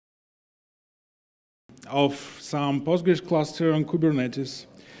of some Postgres cluster on Kubernetes.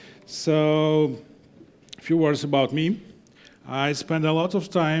 So, a few words about me. I spend a lot of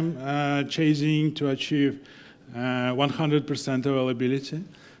time chasing to achieve 100% availability.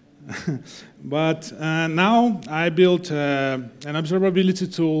 But now I built an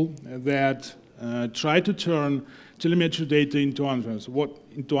observability tool that try to turn telemetry data into answers.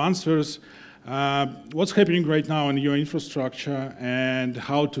 What's happening right now in your infrastructure and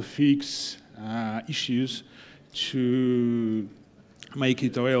how to fix issues to make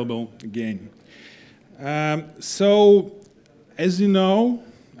it available again. So, as you know,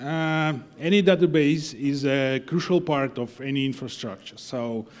 any database is a crucial part of any infrastructure.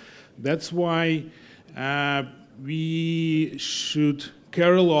 So that's why we should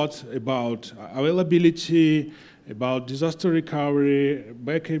care a lot about availability, about disaster recovery,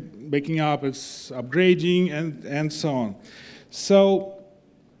 backing up, upgrading, and so on. So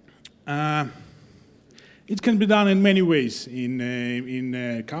it can be done in many ways in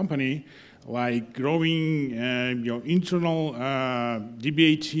a company, like growing your internal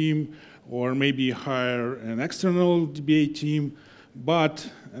DBA team, or maybe hire an external DBA team. But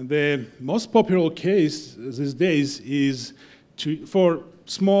the most popular case these days is for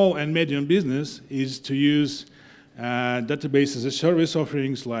small and medium business is to use database as a service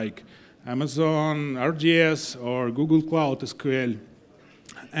offerings like Amazon RDS or Google Cloud SQL.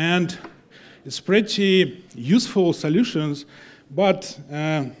 And it's pretty useful solutions, but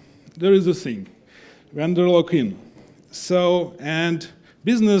there is a thing, vendor lock-in. So, and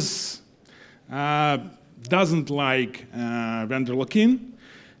business doesn't like vendor lock-in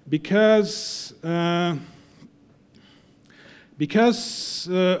because of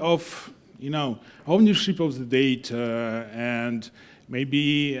ownership of the data and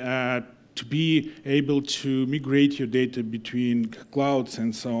maybe to be able to migrate your data between clouds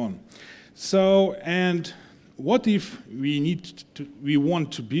and so on. So, and what if we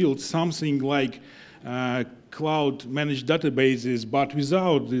want to build something like cloud managed databases, but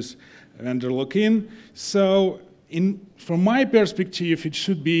without this vendor lock-in? So, from my perspective, it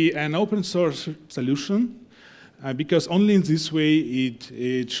should be an open source solution, because only in this way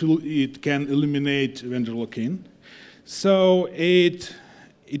it can eliminate vendor lock-in. So it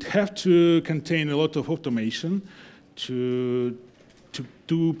have to contain a lot of automation to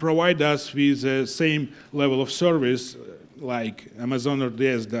provide us with the same level of service like Amazon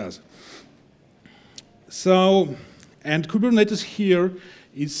RDS does. So, and Kubernetes here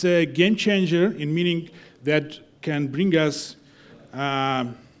is a game changer in meaning that can bring us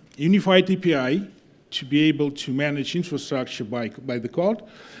unified API to be able to manage infrastructure by the cloud.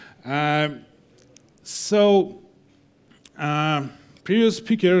 Previous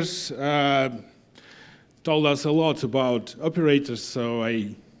speakers told us a lot about operators, so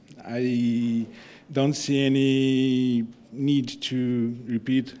I don't see any need to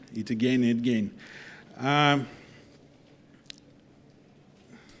repeat it again and again.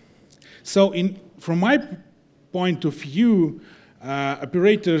 From my point of view,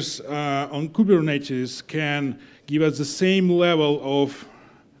 operators on Kubernetes can give us the same level of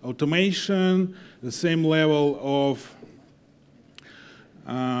automation, the same level of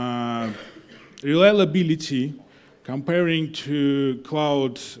reliability comparing to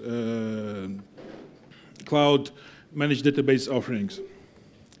cloud managed database offerings.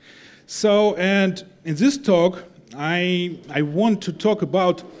 So, and in this talk, I want to talk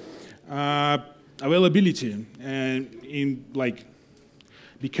about availability, and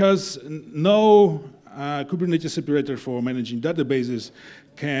because no Kubernetes operator for managing databases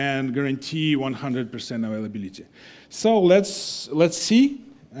can guarantee 100% availability. So let's see,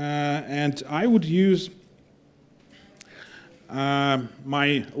 and I would use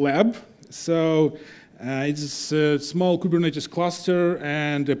my lab. So it's a small Kubernetes cluster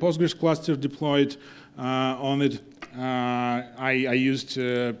and a Postgres cluster deployed on it. I used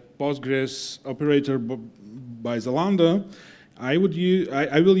Postgres operator by Zalando. I will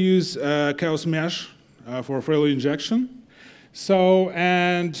use Chaos Mesh for failure injection. So,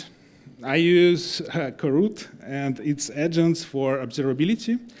 and I use Coroot and its agents for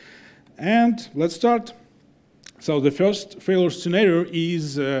observability. And let's start. So the first failure scenario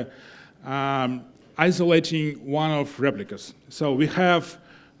is isolating one of replicas. So we have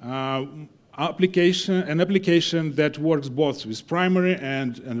an application that works both with primary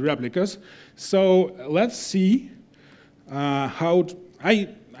and replicas. So let's see how I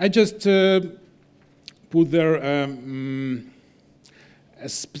just put there a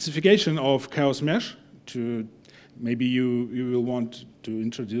specification of Chaos Mesh to maybe you will want to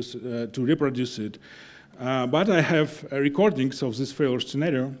introduce to reproduce it. But I have recordings of this failure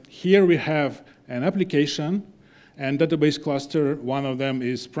scenario. Here we have an application and database cluster. One of them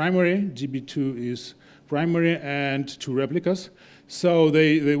is primary, DB2 is primary, and 2 replicas. So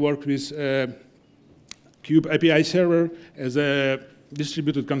they work with Kube API server as a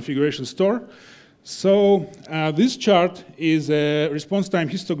distributed configuration store. So this chart is a response time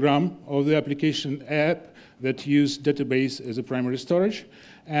histogram of the application app that use database as a primary storage.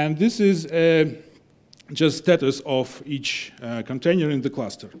 And this is just status of each container in the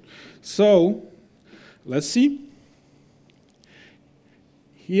cluster. So let's see.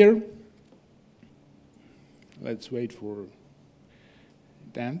 Here, let's wait for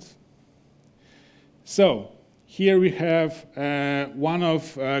dance. So here we have one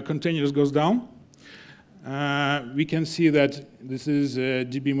of containers goes down. We can see that this is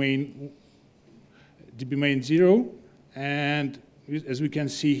DB main 0, and as we can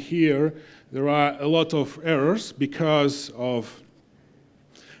see here, there are a lot of errors because of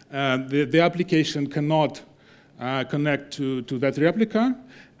the application cannot connect to that replica,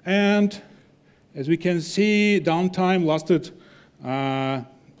 and as we can see, downtime lasted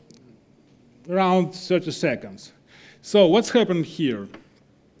around 30 seconds. So what's happened here?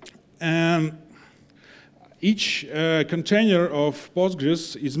 Each container of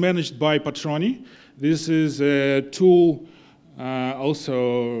Postgres is managed by Percona. This is a tool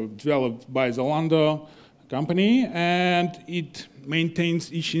also developed by Zalando company, and it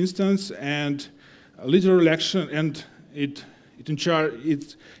maintains each instance and literal action, and it's in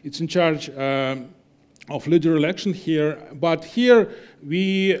charge of literal action here. But here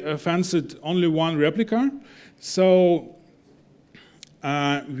we fancied only one replica, so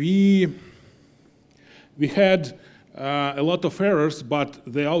we had a lot of errors, but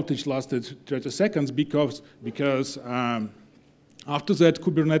the outage lasted 30 seconds because after that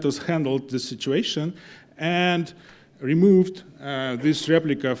Kubernetes handled the situation and removed this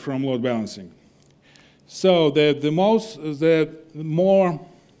replica from load balancing. So the more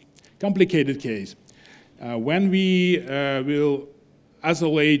complicated case, when we will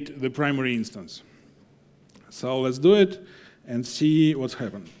isolate the primary instance. So let's do it and see what's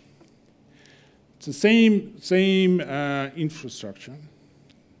happened. It's the same infrastructure,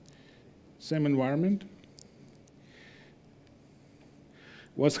 same environment.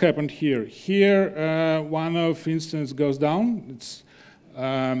 What's happened here? Here, one of instance goes down. It's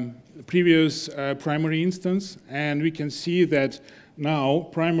previous primary instance, and we can see that now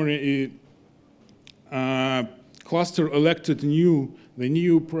primary cluster elected the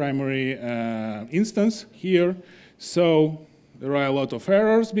new primary instance here. So there are a lot of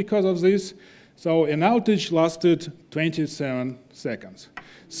errors because of this. So an outage lasted 27 seconds.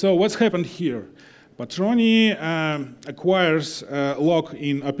 So what's happened here? Percona acquires a lock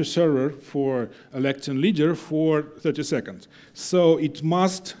in API server for electing leader for 30 seconds. So it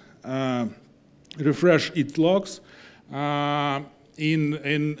must refresh its logs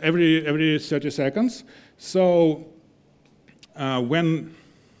in every 30 seconds. So when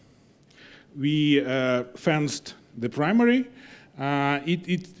we fenced the primary,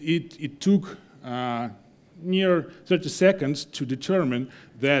 it took near 30 seconds to determine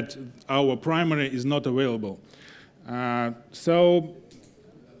that our primary is not available. So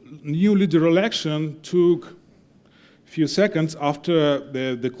new literal action took a few seconds after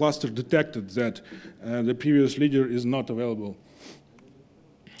the cluster detected that the previous leader is not available.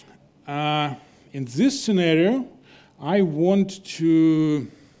 In this scenario, I want to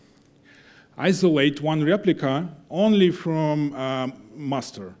isolate one replica only from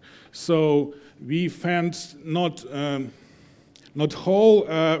master. So we fenced not whole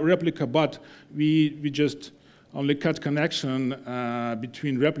replica, but we just only cut connection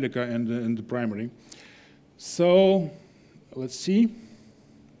between replica and the primary. So let's see.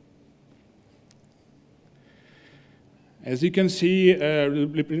 As you can see,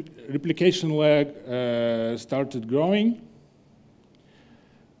 replication lag started growing,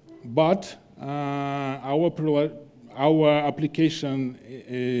 but our application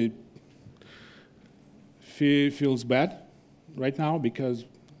feels bad right now because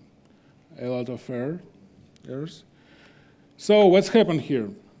a lot of errors. So what's happened here?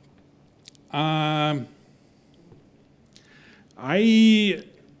 I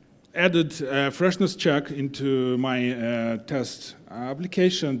added a freshness check into my test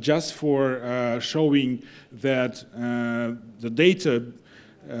application just for showing that the data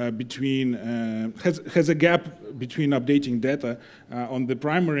between has a gap between updating data on the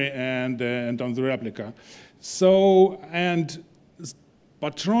primary and on the replica. So, and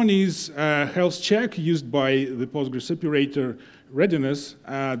Percona's health check used by the Postgres operator readiness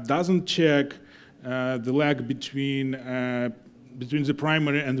doesn't check the lag between between the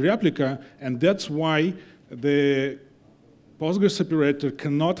primary and replica, and that's why the Postgres operator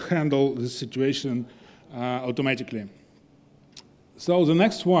cannot handle the situation automatically. So the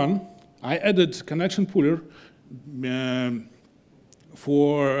next one, I added connection pooler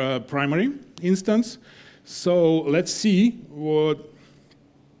for primary instance. So let's see what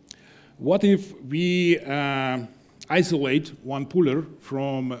if we isolate one pooler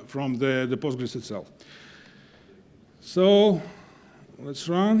from the Postgres itself. So let's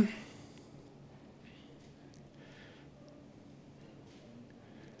run.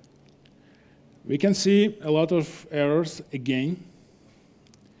 We can see a lot of errors again.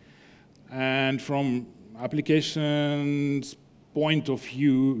 And from application's point of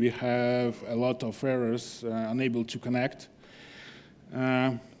view, we have a lot of errors, unable to connect.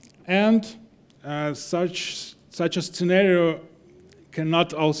 Such a scenario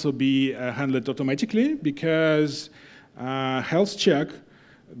cannot also be handled automatically because health check,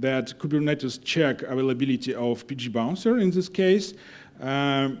 that Kubernetes check availability of PG bouncer in this case,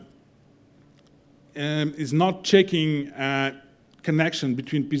 is not checking connection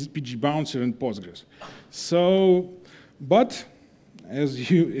between PG bouncer and Postgres. So, but as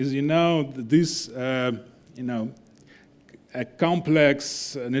you know, this a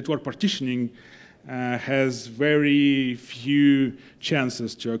complex network partitioning has very few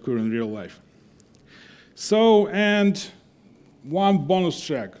chances to occur in real life. So, and one bonus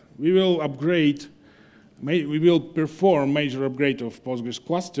track, we will perform major upgrade of Postgres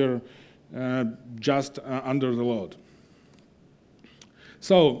cluster just under the load.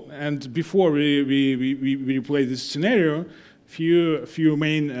 So, and before we play this scenario, few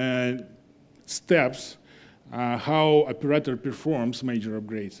main steps how operator performs major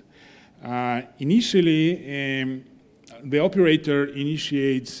upgrades. Initially, the operator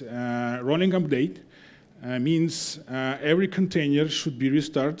initiates rolling update. Means every container should be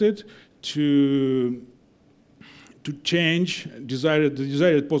restarted to change the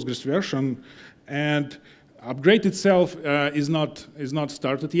desired Postgres version, and upgrade itself is not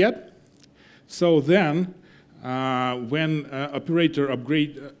started yet. So then, when operator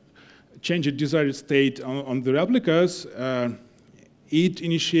change the desired state on the replicas, it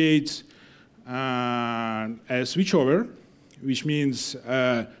initiates a switchover, which means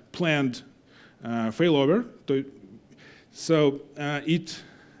planned failover. So it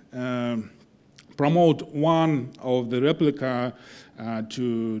promote one of the replica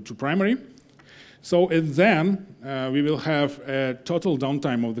to primary. So and then we will have a total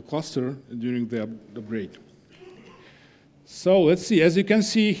downtime of the cluster during the upgrade. So let's see. As you can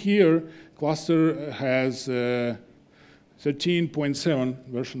see here, cluster has 13.7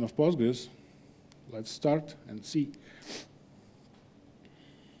 version of Postgres. Let's start and see.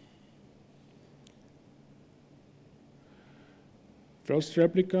 First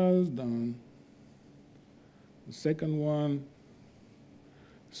replica is done. The second one,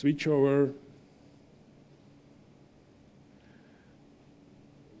 switchover.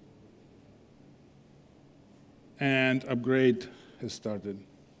 And upgrade has started.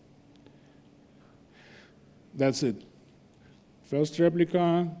 That's it. First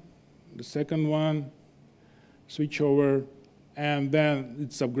replica, the second one, switchover, and then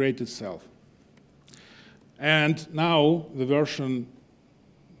it's upgrade itself. And now the version,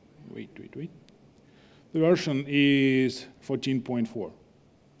 wait. The version is 14.4.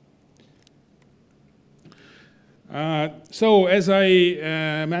 So as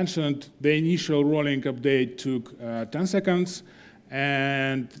I mentioned, the initial rolling update took 10 seconds,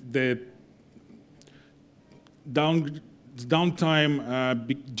 and the downtime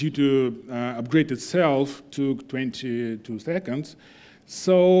due to upgrade itself took 22 seconds.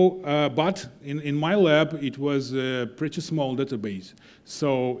 So, but in my lab, it was a pretty small database.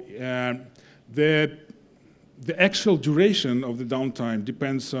 So the actual duration of the downtime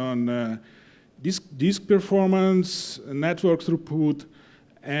depends on disk performance, network throughput,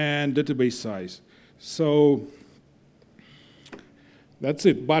 and database size. So that's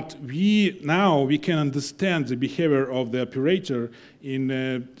it. But now we can understand the behavior of the operator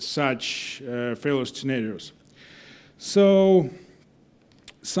in such failure scenarios. So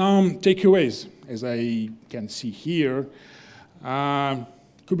some takeaways, as I can see here.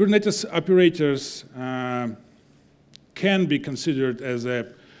 Kubernetes operators can be considered as a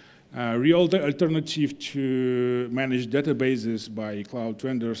real alternative to manage databases by cloud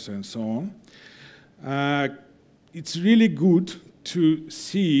vendors and so on. It's really good to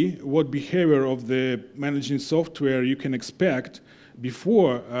see what behavior of the managing software you can expect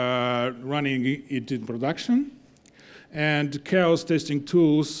before running it in production. And chaos testing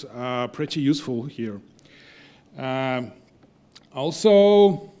tools are pretty useful here.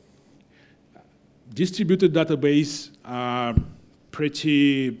 Also, distributed database are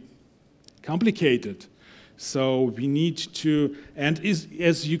pretty complicated. So we need to, and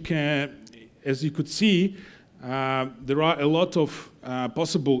as you could see, there are a lot of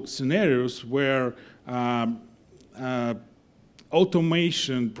possible scenarios where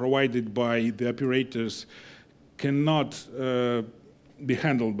automation provided by the operators cannot be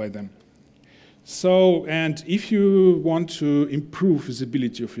handled by them. So, and if you want to improve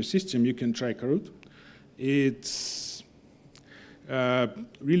visibility of your system, you can try Coroot. It's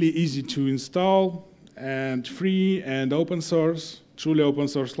really easy to install and free and open source, truly open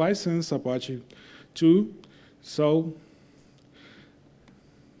source license, Apache 2. So,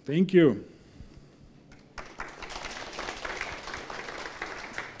 thank you.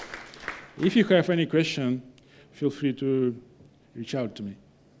 If you have any question, feel free to reach out to me.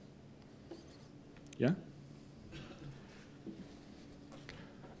 Yeah?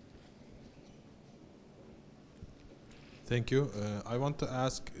 Thank you. I want to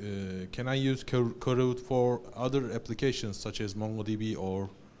ask, can I use Coroot for other applications such as MongoDB or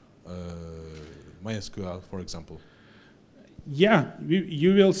MySQL, for example? Yeah,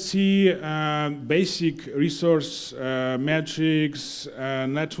 you will see basic resource metrics,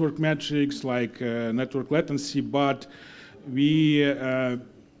 network metrics like network latency, but we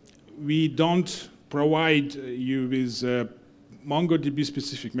don't provide you with MongoDB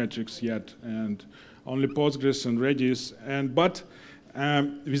specific metrics yet, and only Postgres and Redis. But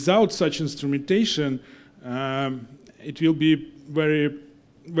without such instrumentation, it will be very,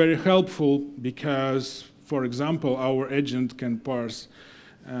 very helpful because, for example, our agent can parse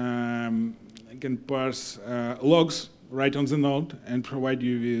logs right on the node and provide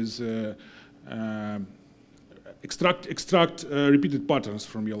you with extract repeated patterns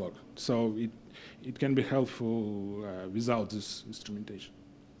from your log. So it can be helpful without this instrumentation.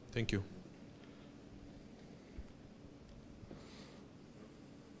 Thank you.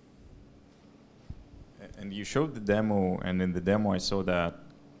 And you showed the demo, and in the demo I saw that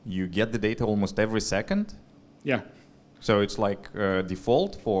you get the data almost every second? Yeah. So it's like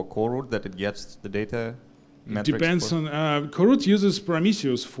default for Coroot that it gets the data metrics? It depends on, Coroot uses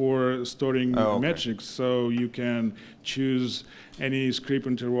Prometheus for storing okay. metrics, so you can choose any script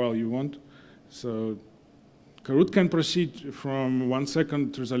interval you want. So Coroot can proceed from 1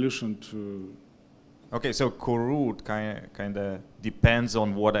 second resolution to... Okay, so Coroot kind of depends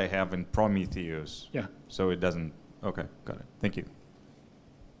on what I have in Prometheus. Yeah. So it doesn't, okay, got it. Thank you.